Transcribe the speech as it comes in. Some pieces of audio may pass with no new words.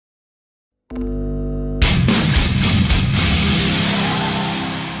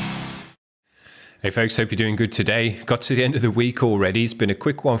Hey folks, hope you're doing good today. Got to the end of the week already. It's been a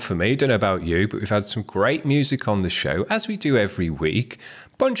quick one for me. Don't know about you, but we've had some great music on the show, as we do every week.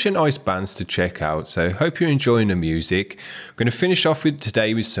 Bunch of nice bands to check out, so hope you're enjoying the music. We're going to finish off with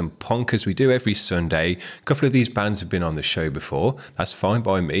today with some punk, as we do every Sunday. A couple of these bands have been on the show before. That's fine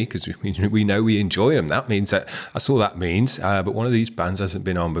by me, because we know we enjoy them. That's all that means. But one of these bands hasn't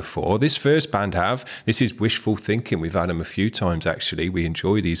been on before. This first band have. This is Wishful Thinking. We've had them a few times, actually. We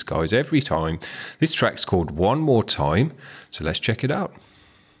enjoy these guys every time. This track's called One More Time, so let's check it out.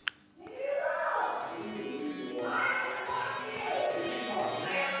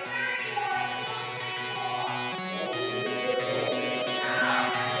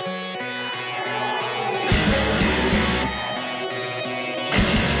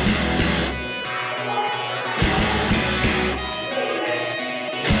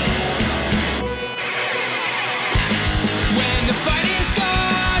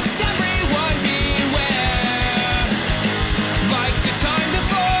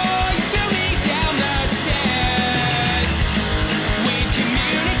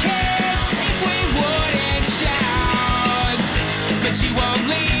 She won't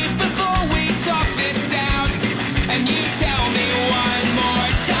leave before we talk this out. And you tell me one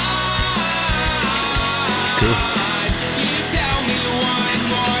more time. Cool. You tell me one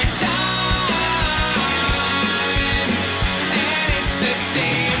more time. And it's the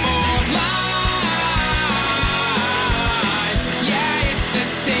same old line. Yeah, it's the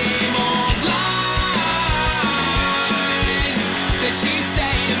same old line that you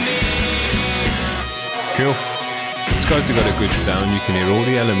say to me. Cool. These guys have got a good sound. You can hear all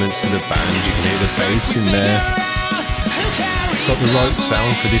the elements of the band. You can hear the bass in there. Got the right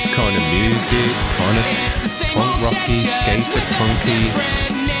sound for this kind of music. Kind of punk rocky, skater punky.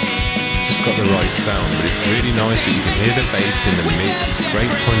 It's just got the right sound, but it's really nice that you can hear the bass in the mix.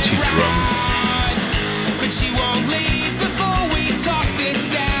 Great punchy drums. But she won't leave before we talk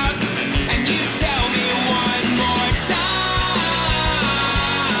this out. And you tell me one more time.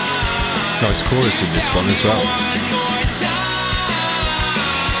 Nice chorus in this one as well.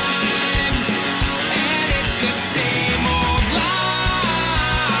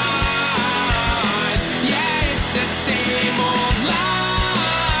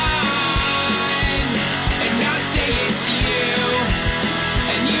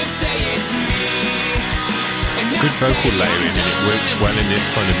 Good vocal layering, and it works well in this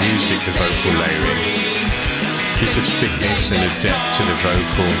kind of music, the vocal layering. Gives a thickness and a depth to the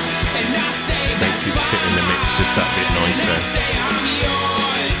vocal. Makes it sit in the mix just that bit nicer.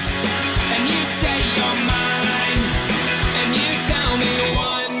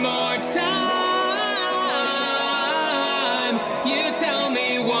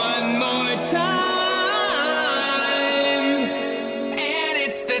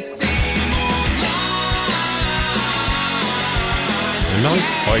 A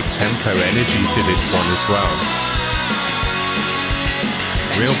nice high tempo energy to this one as well.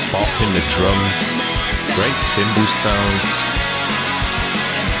 Real pop in the drums, great cymbal sounds.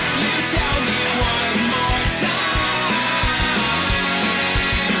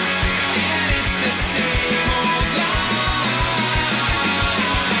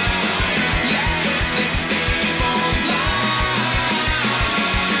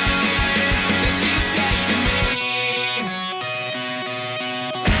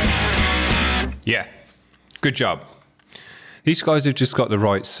 Yeah, good job. These guys have just got the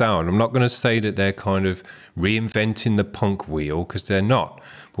right sound. I'm not going to say that they're kind of reinventing the punk wheel, because they're not.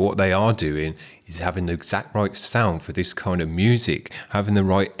 But what they are doing is having the exact right sound for this kind of music, having the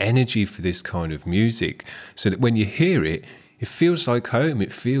right energy for this kind of music, so that when you hear it, it feels like home,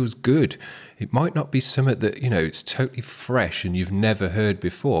 it feels good. It might not be something that, it's totally fresh and you've never heard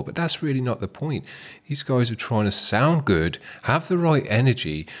before, but that's really not the point. These guys are trying to sound good, have the right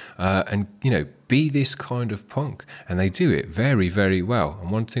energy, and, be this kind of punk. And they do it very, very well. And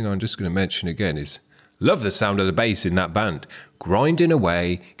one thing I'm just going to mention again is, love the sound of the bass in that band. Grinding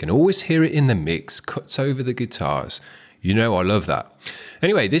away, can always hear it in the mix, cuts over the guitars. I love that.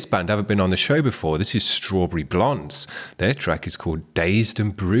 Anyway, this band haven't been on the show before. This is Strawberry Blondes. Their track is called Dazed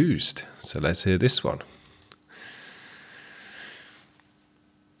and Bruised. So let's hear this one.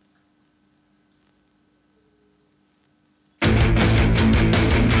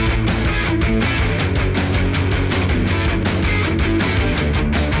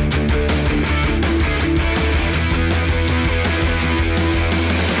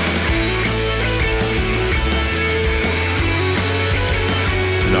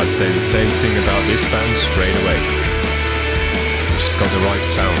 And I'd say the same thing about this band straight away. It's just got the right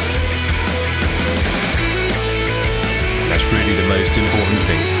sound. That's really the most important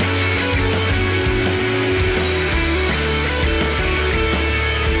thing.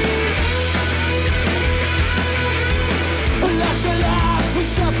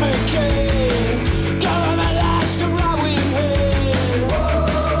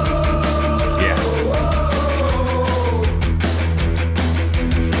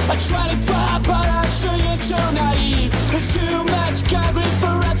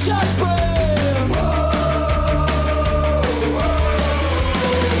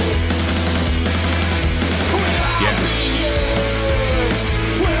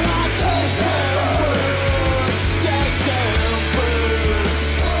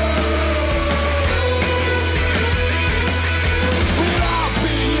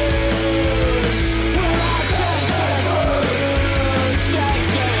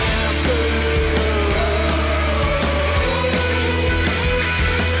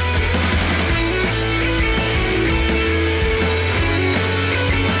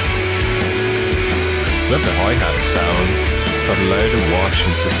 Love the hi-hat sound. It's got a load of wash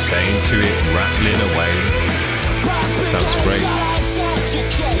and sustain to it, rattling away. Sounds great.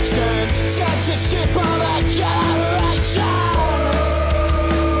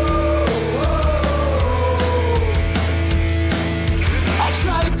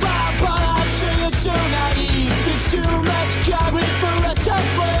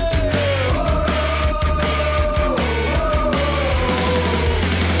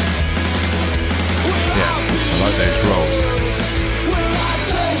 I like those rolls.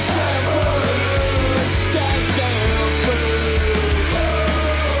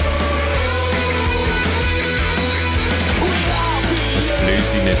 There's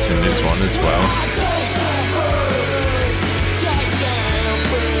bluesiness in this one as well.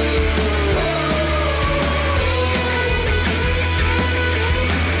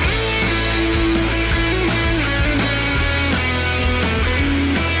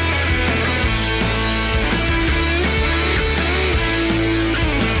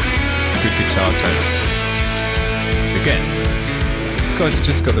 Guitar tone. Again, these guys have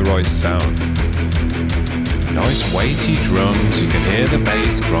just got the right sound. Nice weighty drums, you can hear the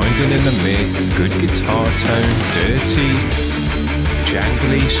bass grinding in the mix, good guitar tone, dirty,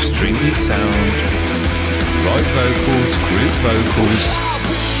 jangly, stringy sound, right vocals, group vocals,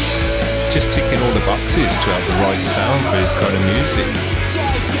 just ticking all the boxes to have the right sound for this kind of music.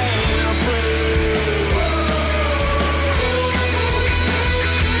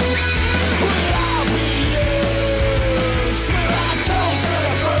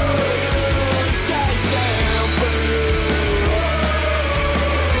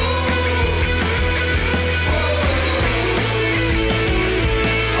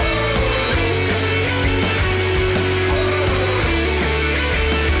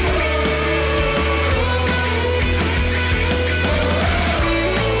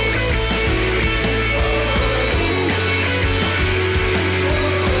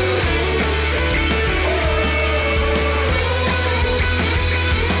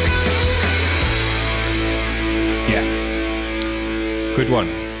 Good one.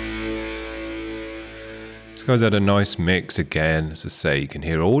 This guy's had a nice mix again. As I say, you can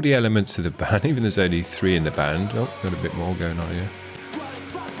hear all the elements of the band, even there's only 3 in the band. Oh, got a bit more going on here.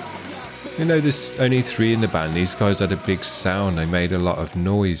 You know, there's only 3 in the band. These guys had a big sound. They made a lot of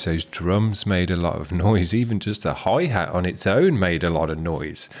noise. Those drums made a lot of noise. Even just the hi-hat on its own made a lot of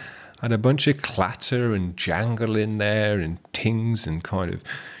noise. And a bunch of clatter and jangle in there and tings and kind of...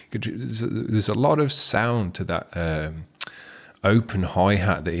 There's a lot of sound to that... open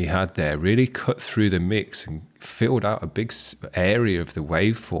hi-hat that he had there, really cut through the mix and filled out a big area of the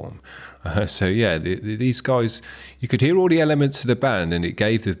waveform. So yeah, these guys, you could hear all the elements of the band, and it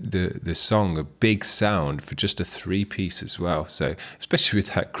gave the song a big sound for just a 3-piece as well. So especially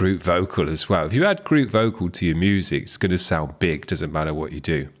with that group vocal as well. If you add group vocal to your music, it's going to sound big, doesn't matter what you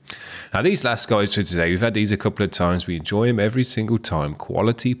do. Now these last guys for today, we've had these a couple of times. We enjoy them every single time.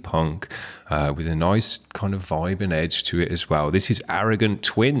 Quality punk with a nice kind of vibe and edge to it as well. This is Arrogant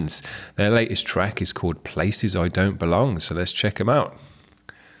Twins. Their latest track is called Places I Don't Belong. So let's check them out.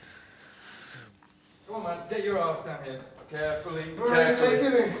 Come on, man, get your ass down here. Carefully,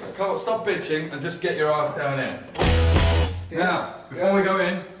 carefully. Come on, stop bitching and just get your ass down here. Now, before we go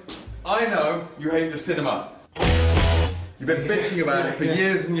in, I know you hate the cinema. You've been bitching about it for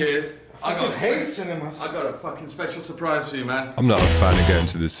years and years. I hate cinemas. I got a fucking special surprise for you, man. I'm not a fan of going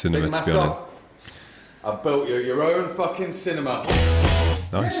to the cinema, to be honest. I built you your own fucking cinema.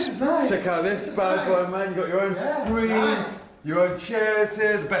 Nice. Check out this bad boy, man. You got your own screen, your own chairs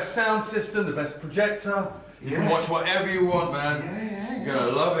here, the best sound system, the best projector. You can watch whatever you want, man. You're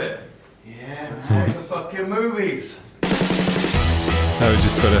gonna love it. Watch the fucking movies. Now we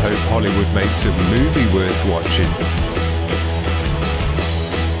just gotta hope Hollywood makes a movie worth watching.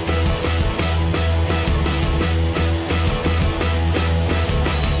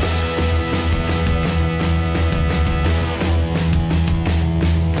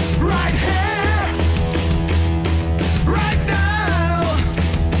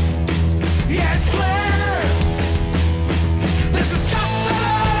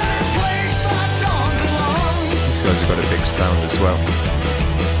 These guys have got a big sound as well.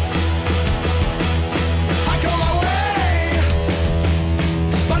 I go away,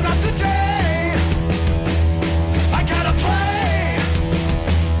 but not today. I gotta play,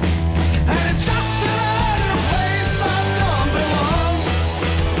 and it's just another place I don't belong.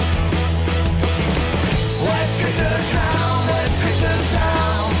 Let's hit the town, let's hit the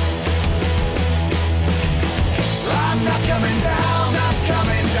town. I'm not coming down, not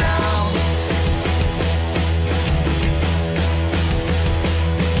coming down.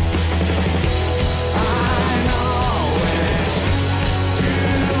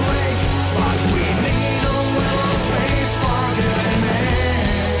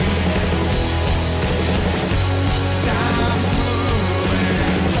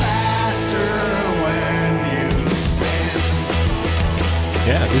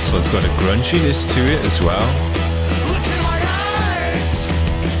 This one's got a grunginess to it as well.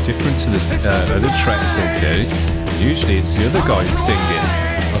 Different to the other tracks in too. Usually it's the other guys singing.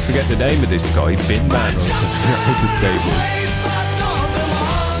 I forget the name of this guy, Bin Man or something like his name was.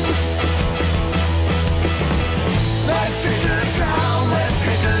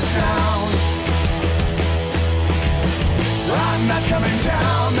 That's coming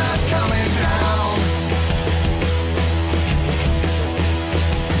down, that's coming down.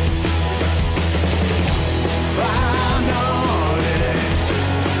 I know it's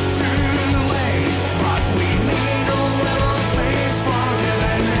too late, but we need a little space for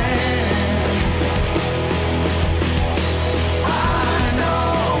giving in. I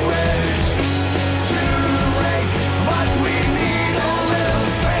know it's too late, but we need a little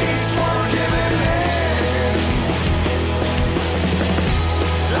space for giving in.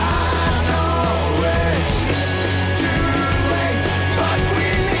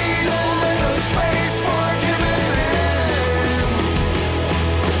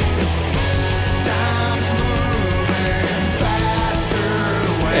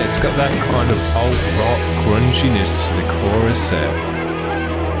 Yeah, it's got that kind of alt rock grunginess to the chorus there.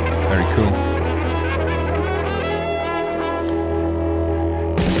 Very cool.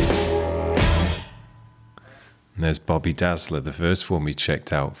 And there's Bobby Dazzler, the first one we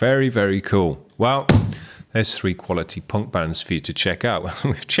checked out. Very, very cool. Well, there's 3 quality punk bands for you to check out.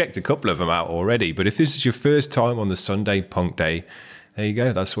 We've checked a couple of them out already, but if this is your first time on the Sunday Punk Day, there you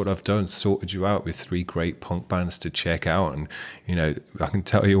go. That's what I've done. Sorted you out with 3 great punk bands to check out. And, you know, I can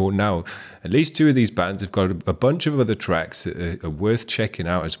tell you all now, at least 2 of these bands have got a bunch of other tracks that are worth checking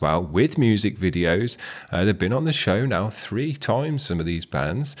out as well, with music videos. They've been on the show now 3 times, some of these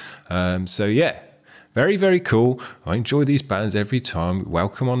bands. So, yeah. Very, very cool. I enjoy these bands every time.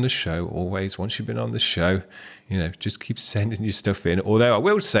 Welcome on the show, always. Once you've been on the show, you know, just keep sending your stuff in. Although I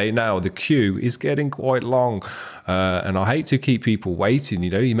will say now, the queue is getting quite long. And I hate to keep people waiting. You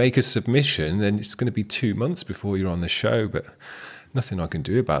know, you make a submission, then it's going to be 2 months before you're on the show. But nothing I can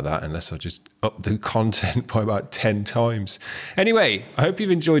do about that unless I just up the content by about 10 times. Anyway, I hope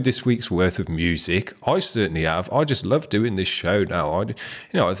you've enjoyed this week's worth of music. I certainly have. I just love doing this show now.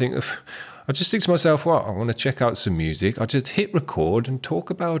 I think I just think to myself, well, I want to check out some music. I just hit record and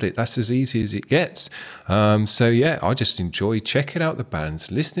talk about it. That's as easy as it gets. So yeah, I just enjoy checking out the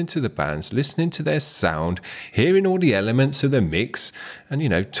bands, listening to the bands, listening to their sound, hearing all the elements of the mix, and, you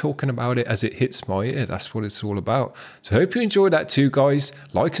know, talking about it as it hits my ear. That's what it's all about. So I hope you enjoyed that too, guys.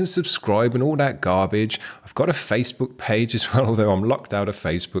 Like and subscribe and all that garbage. I've got a Facebook page as well, although I'm locked out of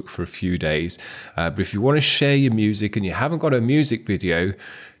Facebook for a few days. But if you want to share your music and you haven't got a music video,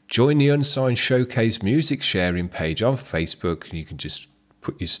 join the Unsigned Showcase music sharing page on Facebook, and you can just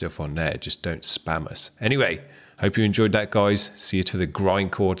put your stuff on there. Just don't spam us. Anyway, hope you enjoyed that, guys. See you to the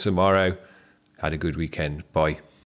grindcore tomorrow. Had a good weekend. Bye.